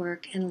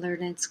fieldwork and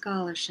learned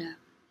scholarship.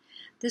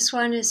 This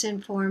one is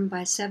informed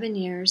by 7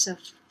 years of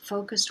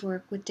focused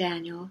work with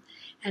Daniel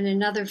and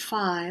another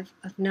 5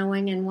 of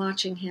knowing and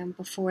watching him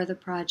before the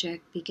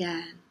project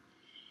began.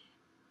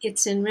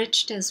 It's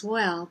enriched as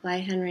well by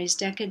Henry's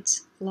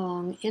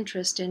decades-long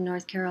interest in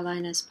North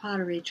Carolina's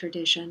pottery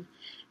tradition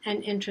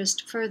and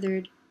interest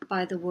furthered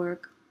by the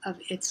work of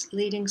its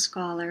leading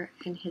scholar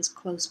and his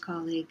close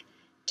colleague,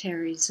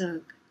 Terry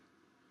Zug.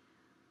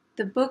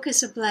 The book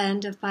is a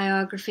blend of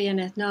biography and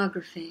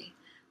ethnography,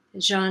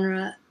 a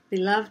genre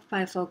beloved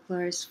by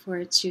folklorists for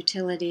its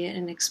utility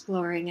in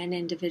exploring an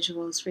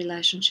individual's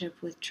relationship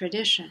with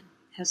tradition,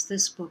 as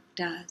this book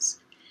does.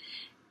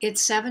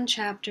 Its 7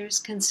 chapters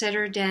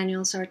consider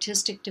Daniel's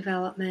artistic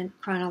development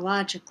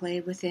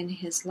chronologically within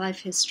his life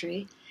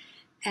history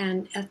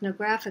and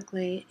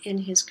ethnographically in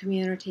his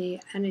community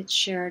and its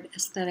shared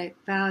aesthetic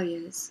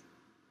values.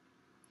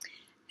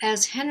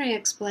 As Henry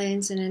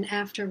explains in an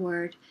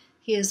afterword,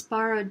 he has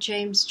borrowed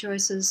James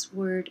Joyce's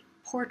word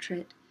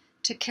portrait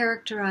to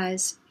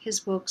characterize his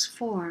book's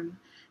form,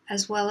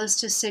 as well as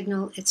to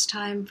signal its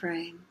time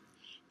frame.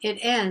 It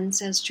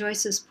ends, as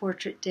Joyce's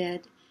portrait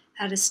did,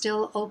 at a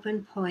still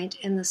open point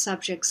in the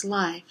subject's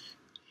life.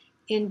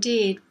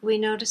 Indeed, we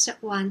notice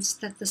at once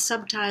that the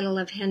subtitle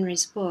of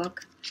Henry's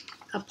book,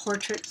 A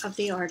Portrait of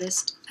the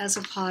Artist as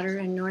a Potter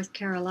in North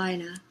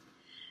Carolina,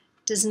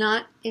 does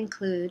not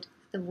include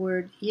the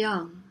word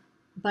young,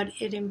 but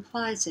it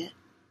implies it.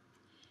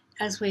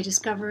 As we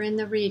discover in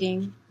the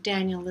reading,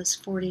 Daniel is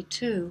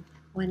 42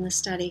 when the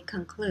study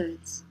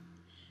concludes.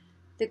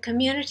 The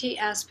community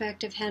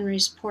aspect of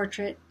Henry's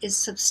portrait is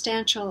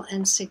substantial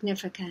and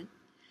significant.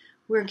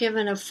 We're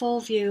given a full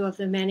view of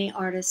the many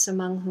artists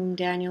among whom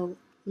Daniel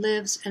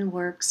lives and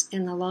works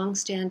in the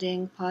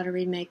long-standing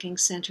pottery-making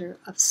center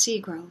of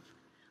Seagrove,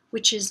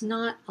 which is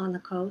not on the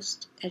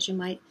coast, as you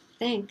might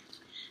think,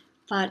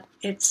 but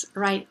it's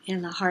right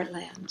in the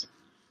heartland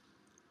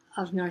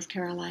of North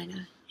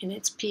Carolina, in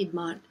its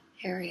Piedmont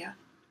area.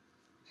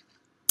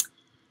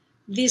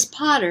 These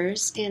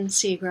potters in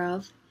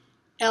Seagrove,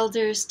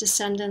 elders,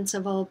 descendants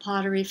of old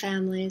pottery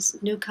families,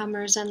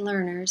 newcomers and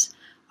learners,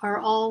 are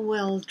all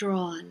well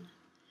drawn.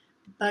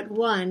 But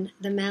one,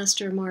 the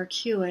master Mark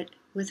Hewitt,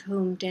 with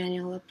whom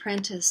Daniel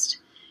apprenticed,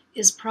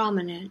 is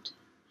prominent.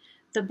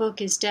 The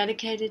book is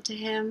dedicated to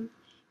him,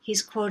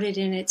 he's quoted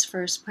in its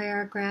first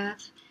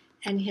paragraph,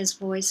 and his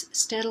voice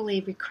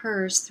steadily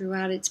recurs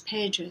throughout its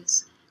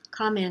pages,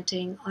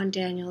 commenting on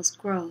Daniel's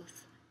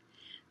growth.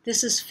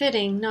 This is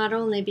fitting not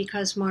only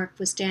because Mark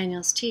was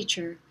Daniel's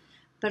teacher,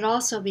 but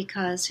also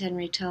because,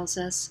 Henry tells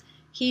us,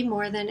 he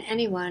more than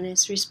anyone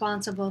is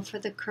responsible for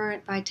the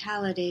current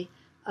vitality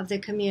of the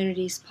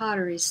community's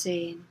pottery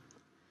scene.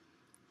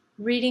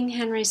 Reading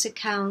Henry's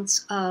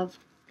accounts of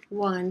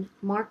 1.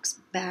 Mark's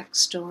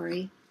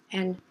backstory,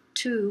 and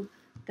 2.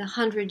 the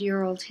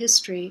 100-year-old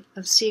history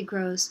of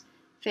Seagrove's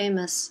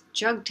famous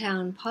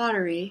Jugtown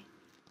pottery,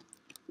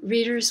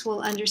 readers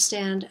will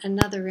understand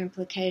another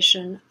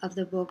implication of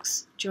the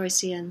book's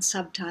Joycean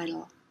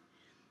subtitle.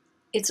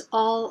 It's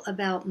all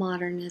about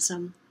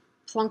modernism,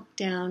 plunked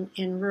down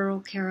in rural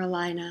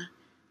Carolina,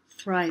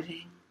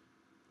 thriving.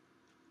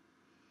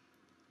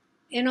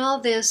 In all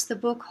this, the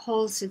book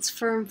holds its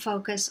firm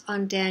focus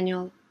on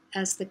Daniel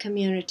as the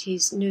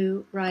community's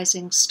new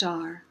rising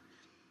star,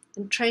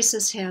 and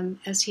traces him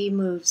as he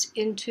moves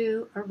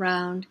into,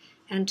 around,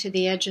 and to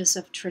the edges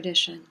of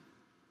tradition,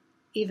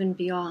 even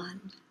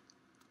beyond.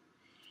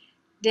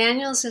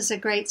 Daniel's is a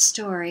great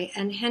story,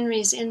 and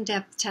Henry's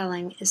in-depth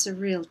telling is a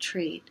real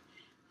treat.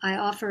 I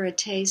offer a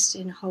taste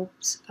in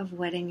hopes of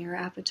whetting your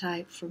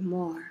appetite for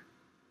more.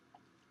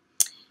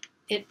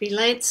 It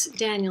relates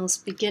Daniel's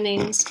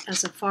beginnings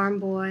as a farm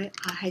boy,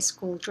 a high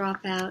school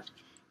dropout,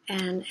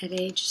 and at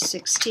age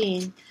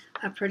 16,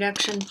 a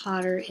production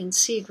potter in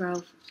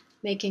Seagrove,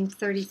 making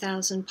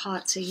 30,000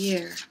 pots a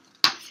year.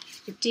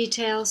 It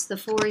details the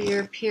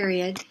 4-year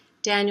period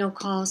Daniel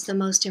calls the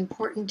most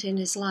important in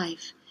his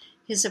life,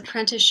 his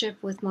apprenticeship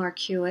with Mark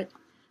Hewitt,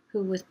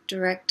 who with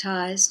direct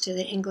ties to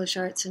the English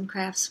arts and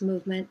crafts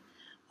movement,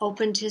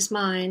 opened his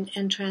mind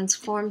and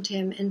transformed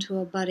him into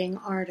a budding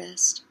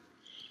artist.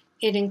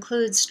 It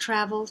includes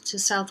travel to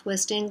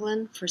southwest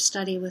England for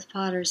study with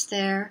potters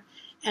there,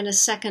 and a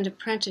second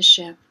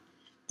apprenticeship,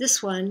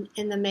 this one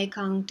in the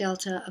Mekong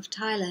Delta of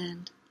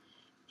Thailand,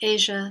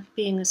 Asia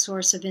being a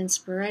source of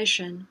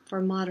inspiration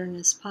for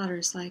modernist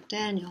potters like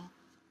Daniel,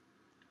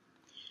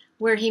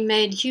 where he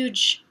made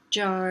huge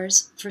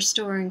jars for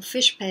storing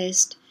fish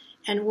paste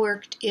and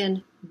worked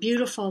in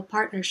beautiful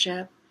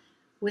partnership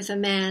with a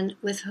man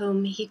with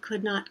whom he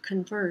could not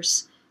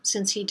converse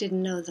since he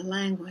didn't know the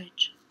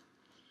language.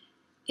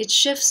 It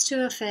shifts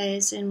to a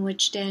phase in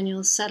which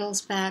Daniel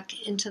settles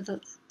back into the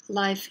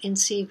life in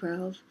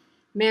Seagrove,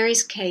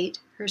 marries Kate,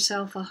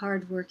 herself a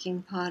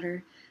hard-working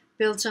potter,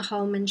 builds a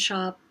home and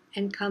shop,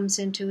 and comes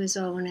into his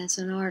own as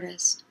an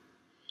artist.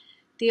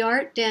 The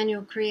art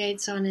Daniel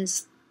creates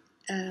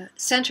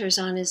centers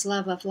on his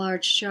love of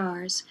large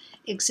jars,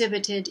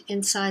 exhibited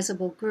in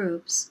sizable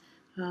groups.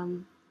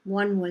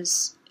 One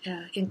was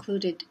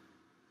included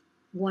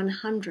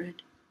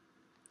 100.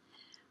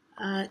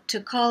 To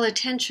call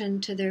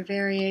attention to their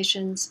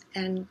variations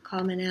and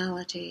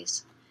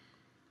commonalities.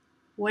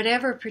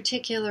 Whatever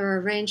particular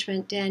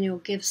arrangement Daniel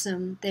gives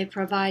them, they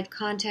provide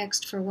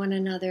context for one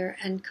another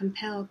and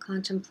compel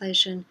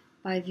contemplation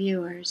by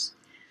viewers.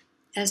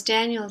 As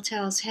Daniel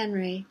tells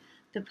Henry,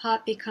 the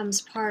pot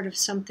becomes part of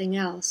something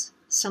else,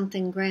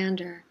 something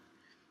grander.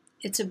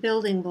 It's a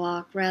building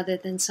block rather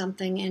than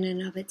something in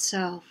and of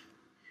itself.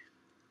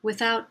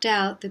 Without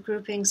doubt, the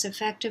groupings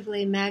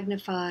effectively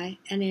magnify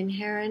an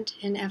inherent,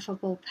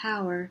 ineffable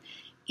power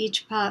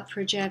each pot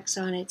projects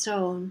on its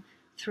own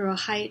through a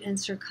height and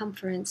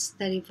circumference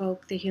that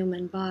evoke the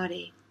human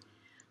body.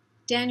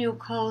 Daniel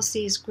calls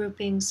these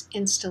groupings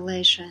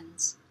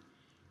installations.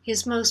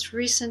 His most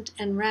recent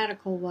and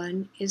radical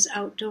one is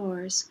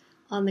outdoors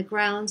on the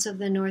grounds of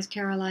the North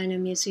Carolina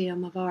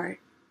Museum of Art.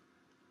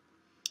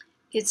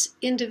 Its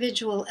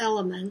individual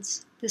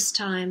elements, this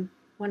time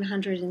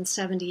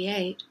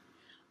 178,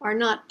 are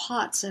not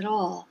pots at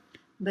all,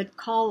 but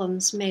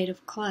columns made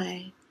of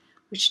clay,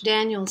 which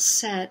Daniel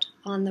set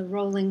on the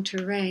rolling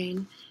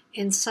terrain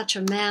in such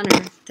a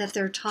manner that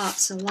their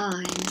tops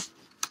align.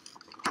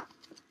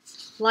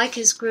 Like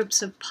his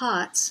groups of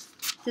pots,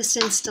 this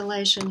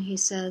installation, he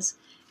says,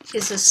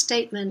 is a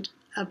statement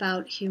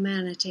about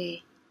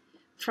humanity.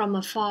 From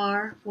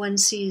afar, one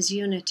sees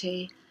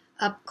unity.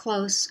 Up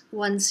close,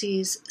 one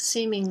sees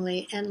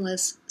seemingly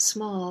endless,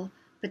 small,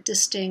 but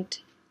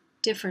distinct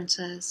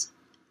differences.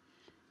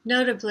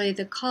 Notably,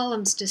 the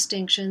columns'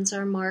 distinctions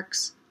are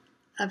marks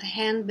of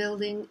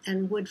hand-building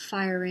and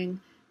wood-firing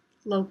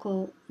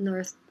local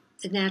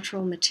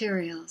natural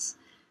materials,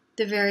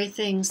 the very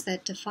things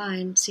that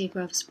define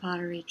Seagrove's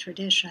pottery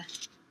tradition.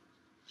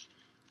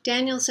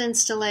 Daniel's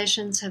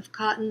installations have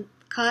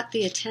caught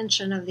the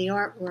attention of the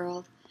art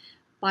world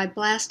by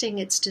blasting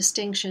its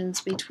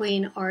distinctions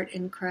between art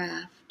and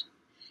craft.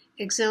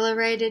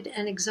 Exhilarated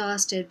and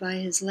exhausted by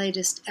his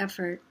latest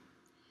effort,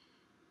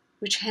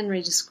 which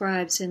Henry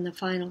describes in the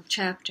final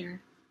chapter,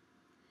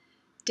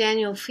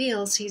 Daniel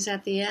feels he's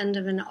at the end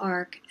of an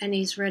arc and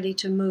he's ready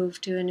to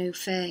move to a new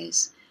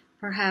phase,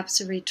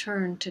 perhaps a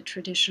return to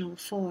traditional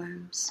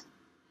forms.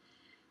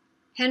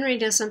 Henry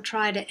doesn't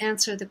try to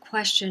answer the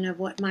question of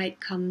what might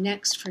come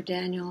next for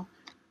Daniel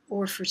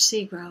or for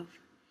Seagrove.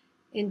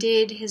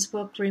 Indeed, his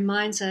book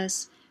reminds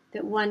us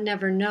that one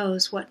never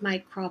knows what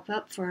might crop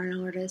up for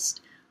an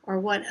artist or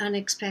what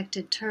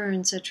unexpected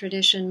turns a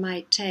tradition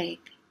might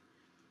take.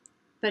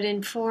 But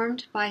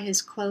informed by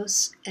his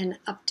close and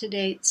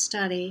up-to-date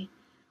study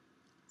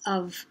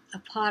of a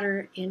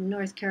potter in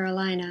North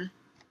Carolina,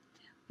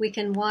 we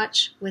can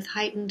watch with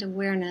heightened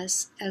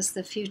awareness as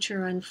the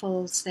future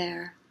unfolds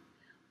there,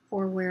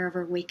 or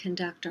wherever we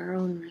conduct our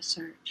own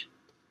research.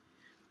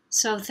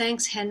 So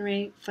thanks,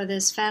 Henry, for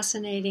this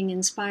fascinating,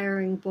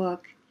 inspiring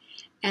book,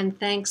 and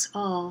thanks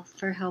all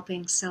for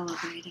helping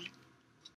celebrate it.